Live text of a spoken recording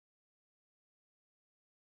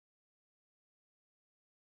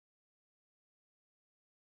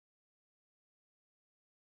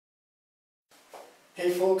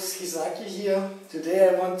Hey folks, Kissaki here. Today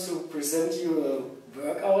I want to present you a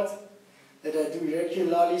workout that I do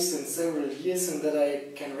regularly since several years and that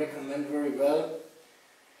I can recommend very well.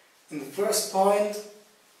 In the first point,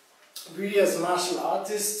 we as martial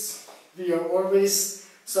artists, we are always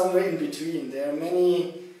somewhere in between. There are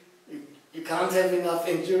many, you can't have enough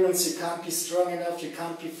endurance, you can't be strong enough, you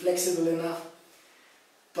can't be flexible enough.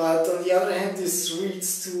 But on the other hand, this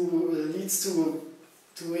leads to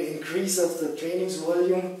an increase of the training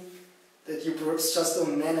volume that you perhaps just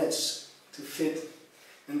don't manage to fit.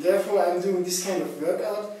 And therefore I'm doing this kind of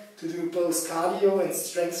workout to do both cardio and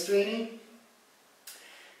strength training.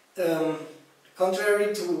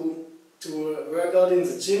 Contrary to a workout in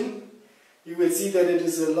the gym, you will see that it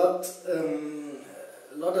is a lot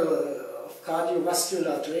of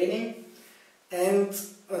cardiovascular training. And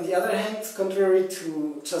on the other hand, contrary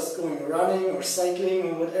to just going running or cycling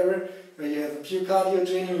or whatever, where you have a pure cardio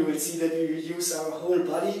training, you will see that we use our whole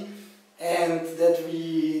body and that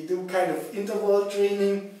we do kind of interval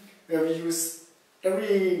training where we use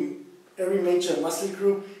every major muscle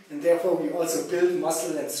group, and therefore we also build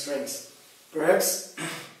muscle and strength. Perhaps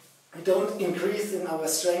we don't increase in our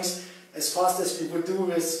strength as fast as we would do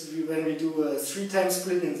when we do a 3-time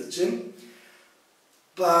split in the gym,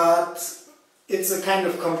 but it's a kind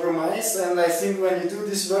of compromise, and I think when you do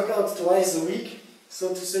this workout twice a week,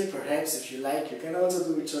 so to say, perhaps if you like, you can also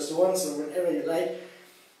do it just once or whenever you like,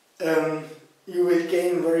 you will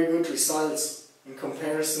gain very good results in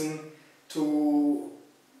comparison to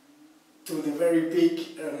the very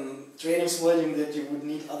big training volume that you would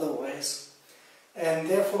need otherwise. And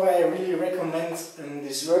therefore I really recommend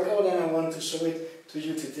this workout, and I want to show it to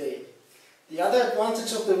you today. The other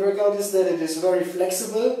advantage of the workout is that it is very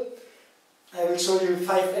flexible. I will show you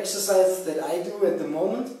 5 exercises that I do at the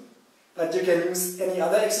moment, but you can use any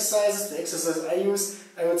other exercises. The exercises I use,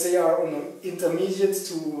 I would say, are on an intermediate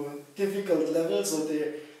to difficult level, so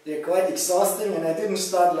they're quite exhausting, and I didn't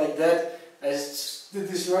start like that. I did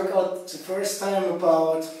this workout the first time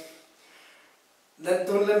about,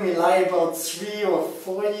 don't let me lie, about 3 or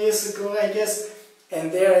 4 years ago, I guess,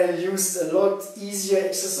 and there I used a lot easier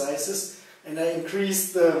exercises, and I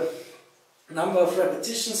increased the number of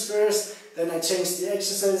repetitions first, then I changed the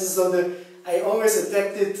exercises, so that I always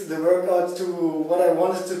adapted the workout to what I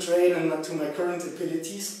wanted to train and not to my current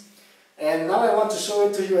abilities. And now I want to show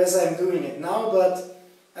it to you as I'm doing it now, but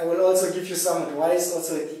I will also give you some advice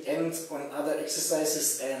also at the end on other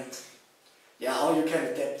exercises and how you can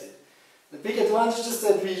adapt it. The big advantage is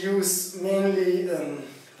that we use mainly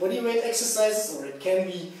bodyweight exercises, or it can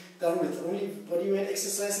be done with only bodyweight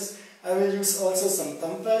exercises. I will use also some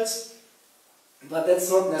dumbbells, but that's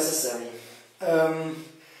not necessary.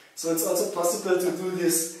 So it's also possible to do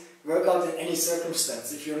this workout in any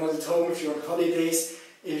circumstance. If you're not at home, if you're on holidays,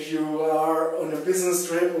 if you are on a business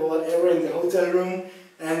trip or whatever in the hotel room,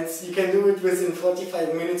 and you can do it within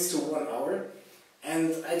 45 minutes to 1 hour.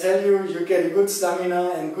 And I tell you, you get a good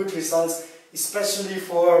stamina and good results, especially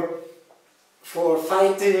for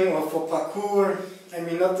fighting or for parkour. I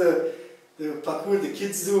mean, not the parkour the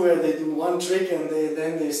kids do where they do one trick and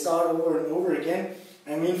then they start over and over again.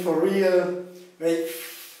 I mean for real,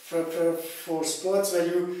 for sports where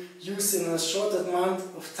you use in a short amount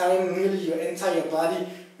of time nearly your entire body,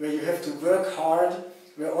 where you have to work hard,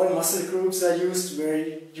 where all muscle groups are used, where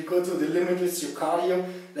you go to the limit with your cardio,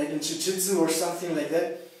 like in jiu-jitsu or something like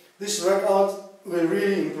that. This workout will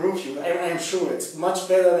really improve you. I'm sure it's much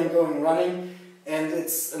better than going running, and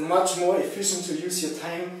it's much more efficient to use your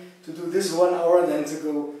time to do this 1 hour than to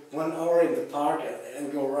go 1 hour in the park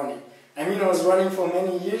and go running. I mean, I was running for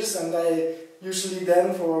many years, and I usually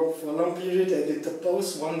then for a long period I did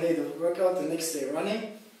both, one day the workout, the next day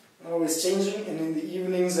running, always changing, and in the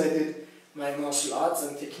evenings I did my martial arts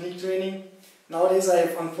and technique training. Nowadays I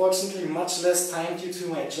have unfortunately much less time due to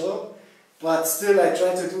my job, but still I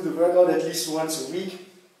try to do the workout at least once a week,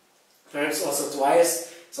 perhaps also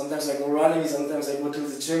twice. Sometimes I go running, sometimes I go to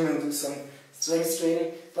the gym and do some strength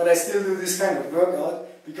training, but I still do this kind of workout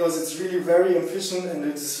because it's really very efficient, and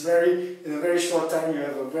it is in a very short time you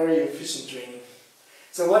have a very efficient training.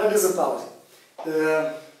 So what it is about?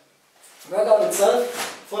 The workout itself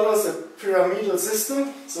follows a pyramidal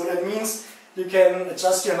system, so that means you can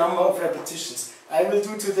adjust your number of repetitions. I will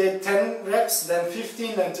do today 10 reps, then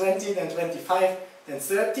 15, then 20, then 25, then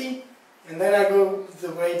 30, and then I go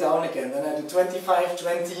the way down again. Then I do 25,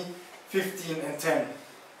 20, 15 and 10.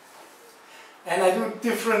 And I do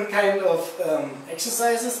different kind of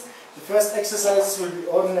exercises. The first exercises will be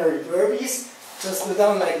ordinary burpees. Just go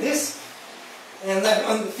down like this, and then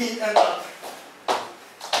on the feet and up.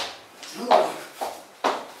 2,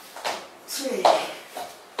 3,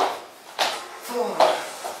 4,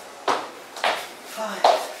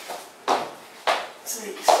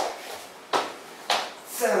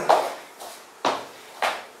 7,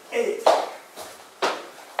 8,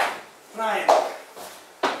 9,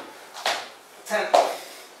 10.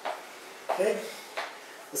 Okay.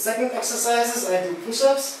 The second exercises I do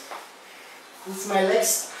push-ups. With my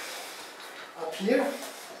legs up here.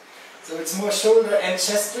 So it's more shoulder and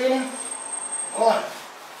chest training. 1,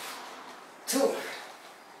 2,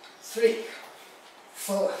 3,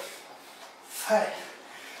 4, 5,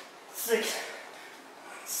 6,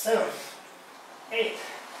 7, 8,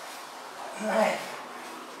 9,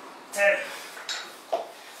 10.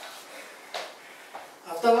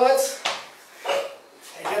 Afterwards,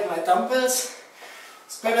 I get my dumbbells.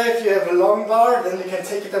 It's better if you have a long bar, then you can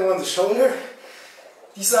take them on the shoulder.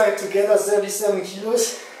 These are together 37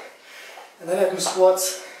 kilos. And then I do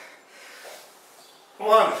squats.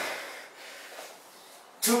 1,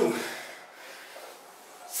 2,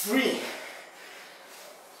 3,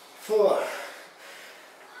 4,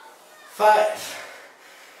 5,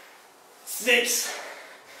 6,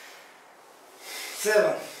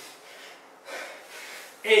 7,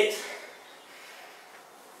 8,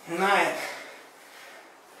 9,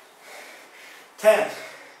 10.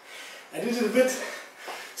 I do it a bit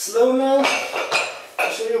slow now.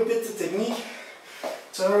 I'll show you a bit the technique.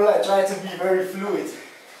 Generally, I try to be very fluid.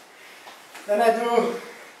 Then I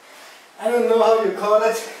don't know how you call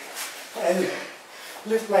it, I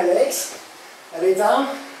lift my legs, I lay down,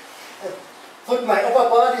 I put my upper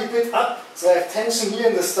body a bit up, so I have tension here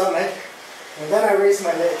in the stomach, and then I raise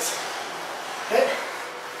my legs. Okay?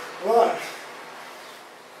 1,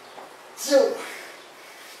 2,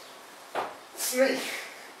 3,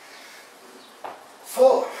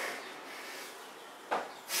 4,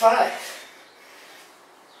 5,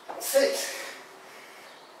 6,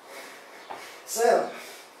 7,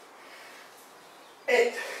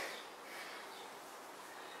 8,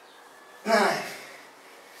 9,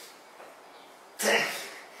 10.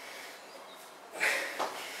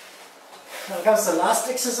 Now comes the last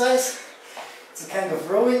exercise. It's a kind of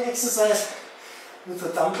rowing exercise with the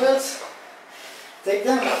dumbbells. Take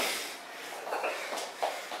them.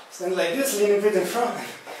 Stand like this, lean a bit in front.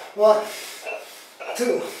 1,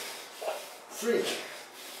 2, 3,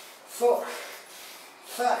 4,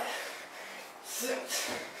 5,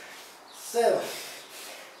 6, 7,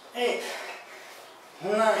 8,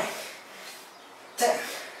 9, 10.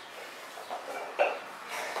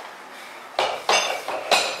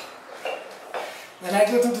 Then I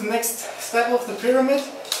go to the next step of the pyramid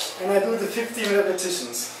and I do the 15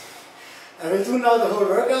 repetitions. I will do now the whole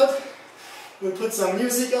workout. We'll put some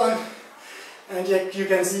music on and you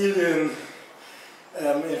can see it in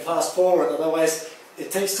fast forward, otherwise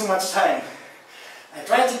it takes too much time. I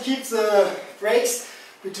try to keep the breaks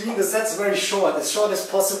between the sets very short as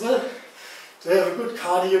possible, to have a good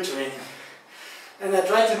cardio training. And I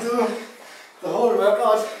try to do the whole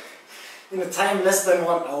workout in a time less than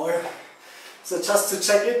 1 hour. So just to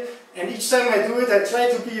check it, and each time I do it I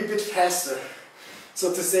try to be a bit faster,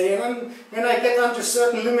 so to say. And when I get under a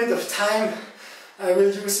certain limit of time I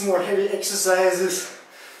will use more heavy exercises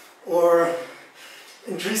or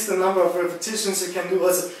increase the number of repetitions. You can do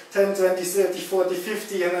also 10, 20, 30, 40,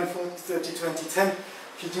 50 and then 40, 30, 20, 10.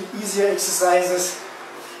 If you do easier exercises,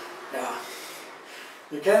 yeah,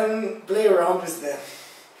 you can play around with that.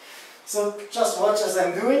 So just watch as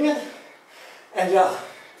I'm doing it, and yeah,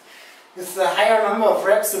 with the higher number of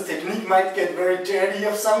reps the technique might get very dirty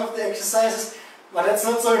of some of the exercises, but that's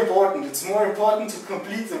not so important. It's more important to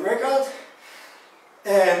complete the workout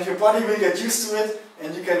and your body will get used to it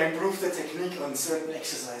and you can improve the technique on certain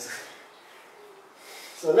exercises.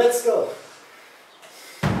 So let's go!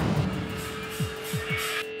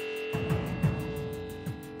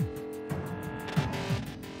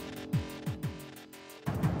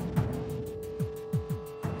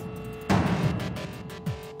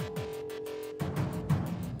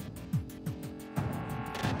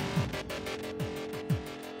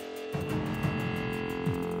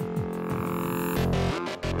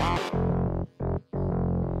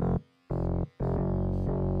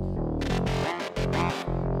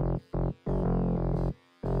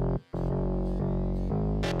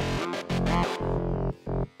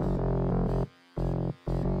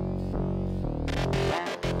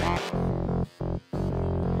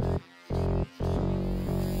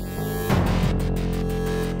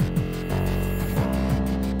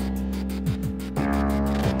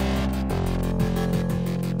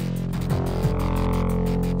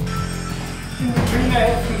 I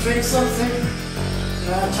have to drink something,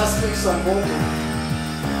 just drink some water.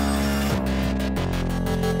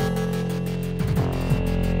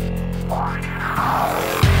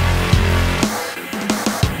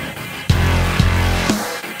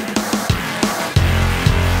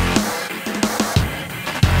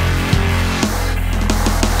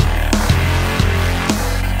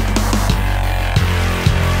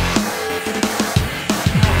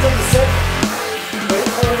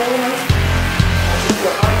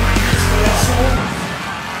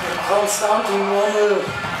 comes down to normal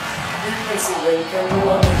frequency where you can go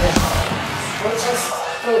on again. Don't just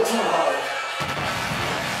go too hard.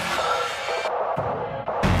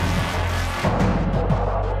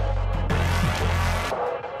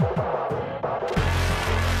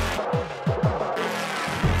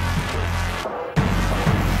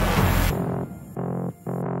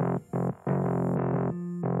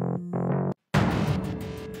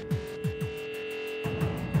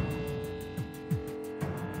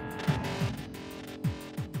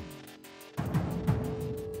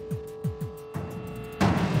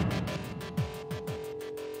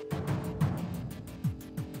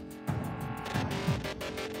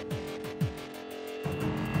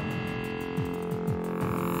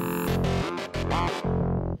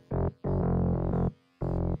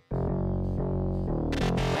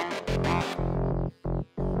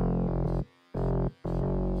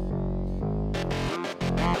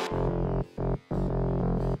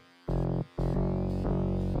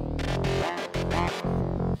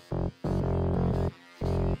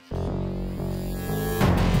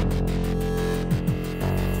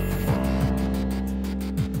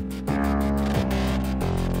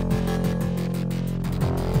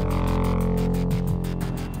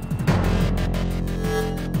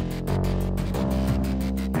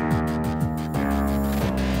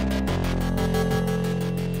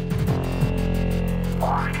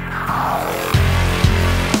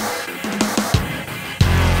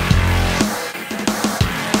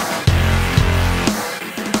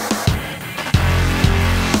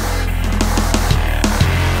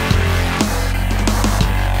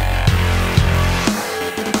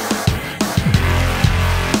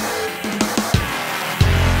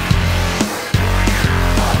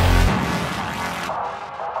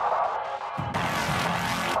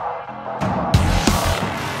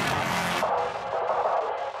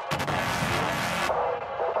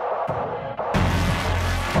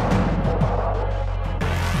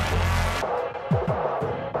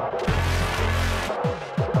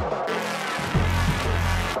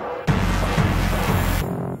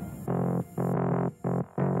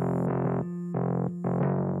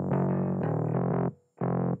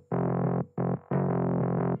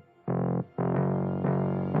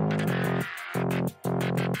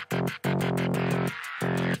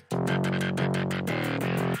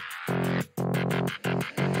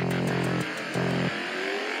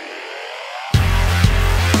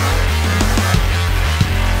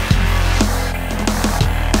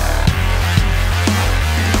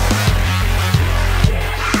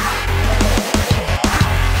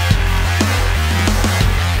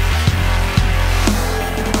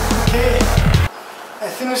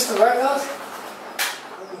 Finished the workout.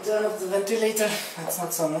 I can turn off the ventilator, that's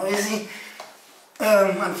not so noisy.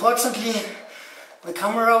 Unfortunately, the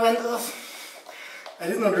camera went off. I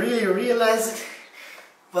did not really realize it,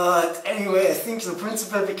 but anyway, I think the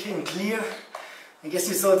principle became clear. I guess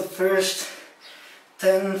you saw the first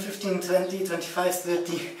 10, 15, 20, 25,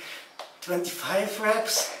 30, 25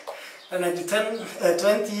 reps. And I do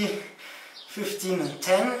 20, 15 and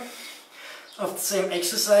 10 of the same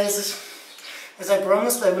exercises. As I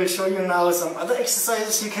promised, I will show you now some other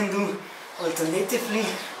exercises you can do alternatively.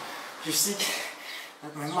 You see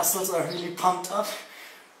that my muscles are really pumped up.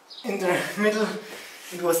 In the middle,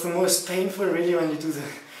 it was the most painful really when you do the,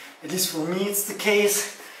 at least for me it's the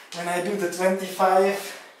case, when I do the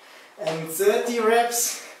 25 and 30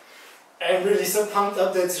 reps. I'm really so pumped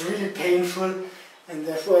up that it's really painful, and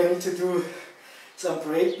therefore I need to do some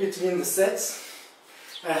break between the sets.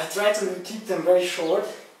 I try to keep them very short.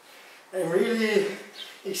 I'm really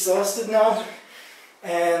exhausted now,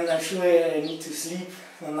 and I'm sure I need to sleep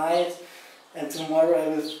the night, and tomorrow I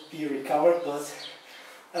will be recovered, but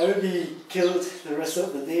I will be killed the rest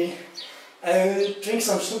of the day. I will drink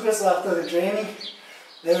some sugars after the training.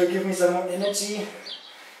 They will give me some more energy,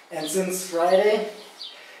 and since Friday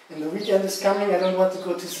and the weekend is coming, I don't want to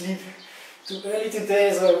go to sleep too early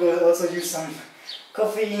today, so I will also use some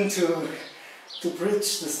caffeine to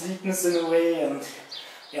bridge the sleepiness in a way. And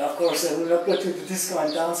yeah, of course I will not go to the disco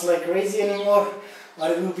and dance like crazy anymore,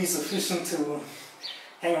 but it will be sufficient to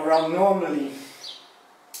hang around normally.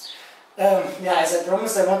 Yeah, as I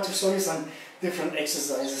promised, I want to show you some different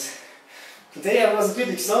exercises. Today I was a bit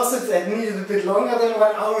exhausted, I needed a bit longer than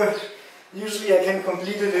 1 hour. Usually I can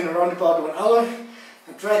complete it in around about 1 hour.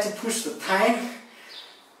 I try to push the time.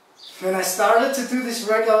 When I started to do this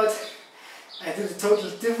workout, I did a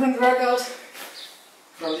totally different workout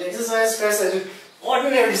from the exercise. First I did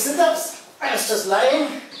ordinary sit-ups. I was just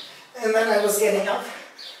lying, and then I was getting up.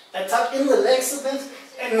 I tucked in the legs a bit,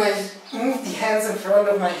 and I moved the hands in front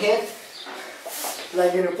of my head,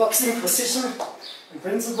 like in a boxing position. In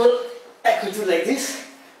principle, I could do like this.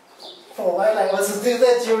 For a while I also did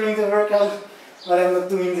that during the workout, but I'm not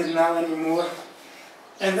doing it now anymore.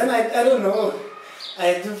 And then I don't know, I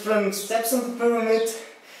had different steps on the pyramid.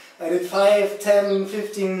 I did 5, 10,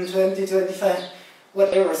 15, 20, 25,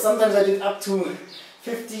 whatever. Sometimes I did up to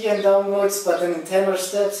 50 and downwards, but then in 10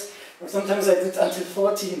 steps. Or sometimes I did until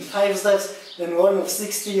 40 in 5 steps, then one of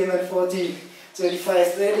 60 and then 40,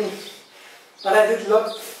 25, 30. But I did a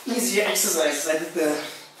lot easier exercises. I did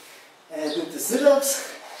the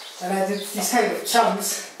sit-ups and I did these kind of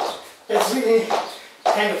jumps. It's really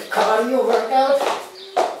kind of cardio workout.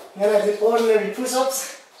 Then I did ordinary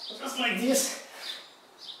push-ups, just like this.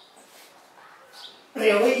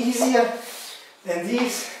 They are way easier than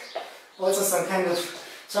these. Also some kind of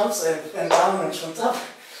jumps and down and jump up,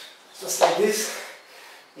 just like this.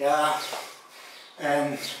 Yeah,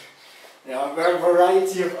 and yeah, a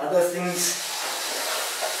variety of other things.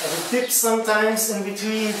 I did dips sometimes in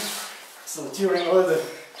between. So during all the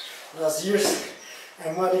last years,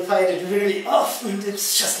 I modified it really often.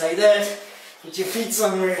 Dips just like that. Put your feet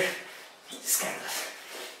somewhere. This kind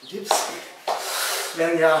of dips.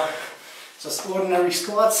 Then yeah, just ordinary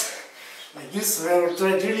squats like this, where I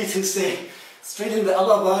try really to stay straight in the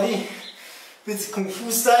upper body, with Kung Fu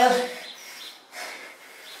style.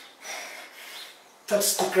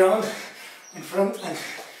 Touch the ground in front and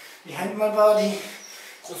behind my body,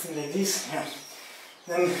 something like this. Yeah.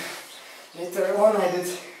 Then later on I did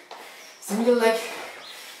single leg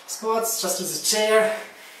squats just with a chair,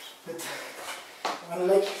 with one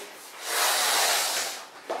leg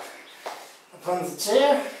upon the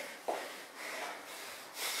chair.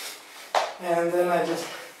 And then I did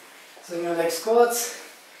single leg squats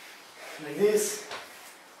like this.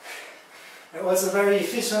 I'm also very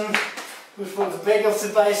efficient with the back of the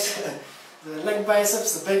bicep, the leg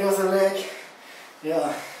biceps, the back of the leg.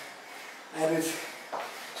 Yeah, I did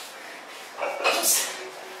just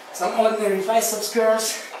some ordinary biceps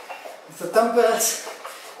curls with the dumbbells.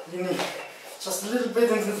 You need just a little bit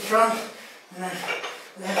into the front, and then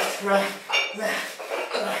left, right, left,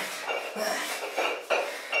 right, left.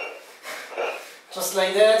 Just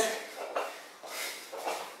like that.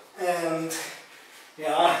 And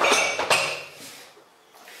yeah,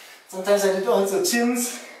 sometimes I did also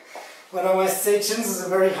chins, but I must say chins is a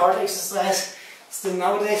very hard exercise still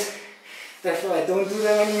nowadays. Therefore I don't do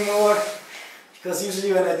them anymore, because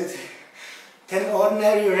usually when I did 10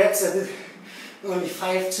 ordinary reps I did only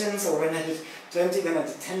 5 chins, or when I did 20 then I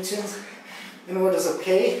did 10 chins, and what is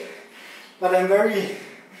okay. But I'm very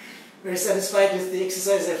satisfied with the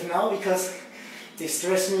exercise I have now, because they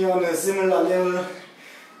stress me on a similar level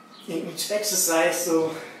in each exercise,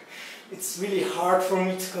 so it's really hard for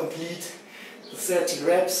me to complete the 30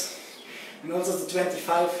 reps, and also the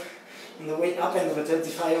 25 on the way up and the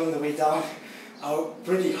 25 on the way down are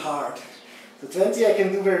pretty hard. The 20 I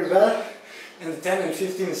can do very well, and the 10 and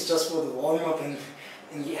 15 is just for the warm-up, and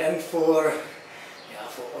in the end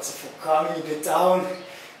also for calming a bit down.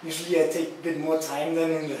 Usually I take a bit more time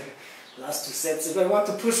than in the last 2 sets. If I want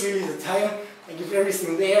to push really the time, I give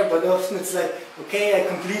everything there, but often it's like, okay, I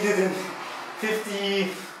completed in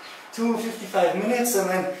 52, 55 minutes, and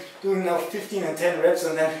then doing now 15 and 10 reps,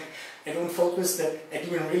 and then I don't focus that I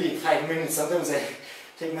do in really 5 minutes. Sometimes I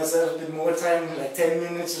take myself a bit more time, like 10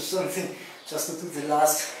 minutes or something, just to do the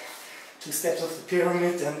last 2 steps of the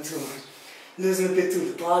pyramid, and to listen a bit to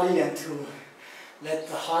the body, and to let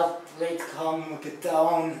the heart rate come a bit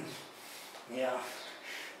down. Yeah,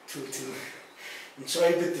 to enjoy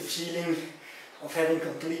a bit the feeling of having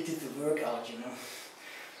completed the workout, you know.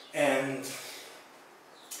 And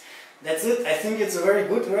that's it. I think it's a very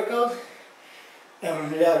good workout.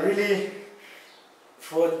 Yeah, really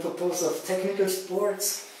for the purpose of technical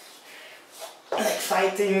sports like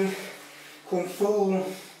fighting, kung fu,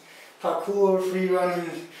 parkour, free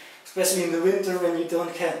running, especially in the winter when you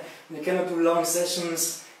cannot do long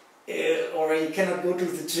sessions, or you cannot go to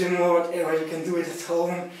the gym or whatever. You can do it at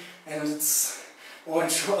home, and it's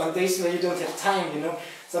on days where you don't have time, you know.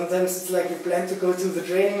 Sometimes it's like you plan to go to the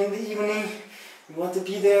training in the evening, you want to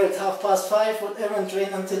be there at 5:30, whatever, and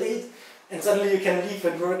train until 8, and suddenly you can leave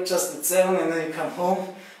at work just at 7, and then you come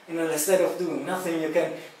home, and instead of doing nothing, you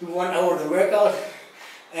can do 1 hour of the workout,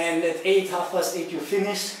 and at 8, 8:30 you're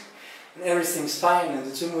finished, and everything's fine, and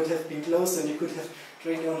the gym would have been closed, and you could have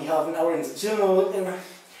trained only half an hour in the gym or whatever.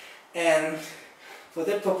 And for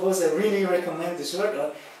that purpose I really recommend this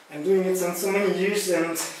workout. I'm doing it since so many years,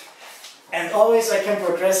 and always I can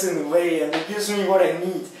progress in a way, and it gives me what I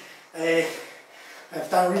need. I've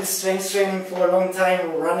done real strength training for a long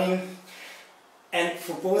time, or running, and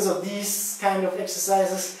for both of these kind of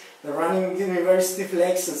exercises, the running gives me very stiff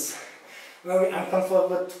legs. very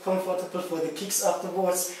uncomfortable for the kicks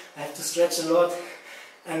afterwards. I have to stretch a lot,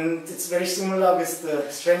 and it's very similar with the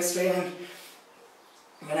strength training.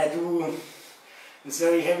 When I do with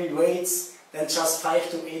very heavy weights, then just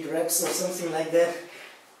 5 to 8 reps or something like that,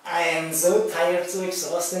 I am so tired, so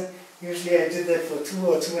exhausted. Usually I do that for 2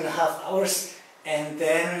 or 2.5 hours, and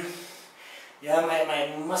then yeah,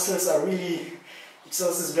 my muscles are really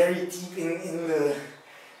exhausted, very deep in the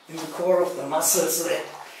core of the muscle, so I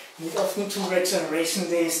need often 2 regeneration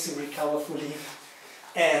days to recover fully.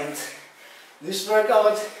 And this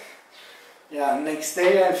workout, yeah, next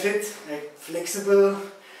day I'm fit, like flexible,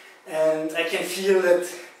 and I can feel that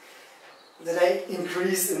I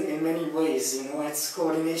increased in many ways. You know, it's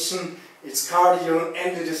coordination, it's cardio,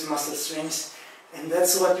 and it is muscle strength, and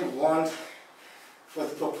that's what you want for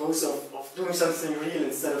the purpose of doing something real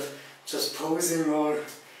instead of just posing or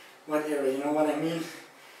whatever. You know what I mean?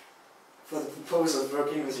 For the purpose of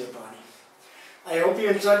working with your body. I hope you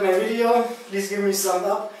enjoyed my video. Please give me a thumbs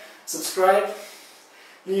up, subscribe,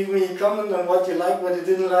 leave me a comment on what you like, what you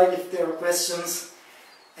didn't like, if there are questions.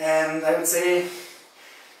 And I would say,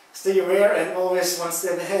 stay aware and always one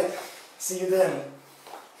step ahead. See you then.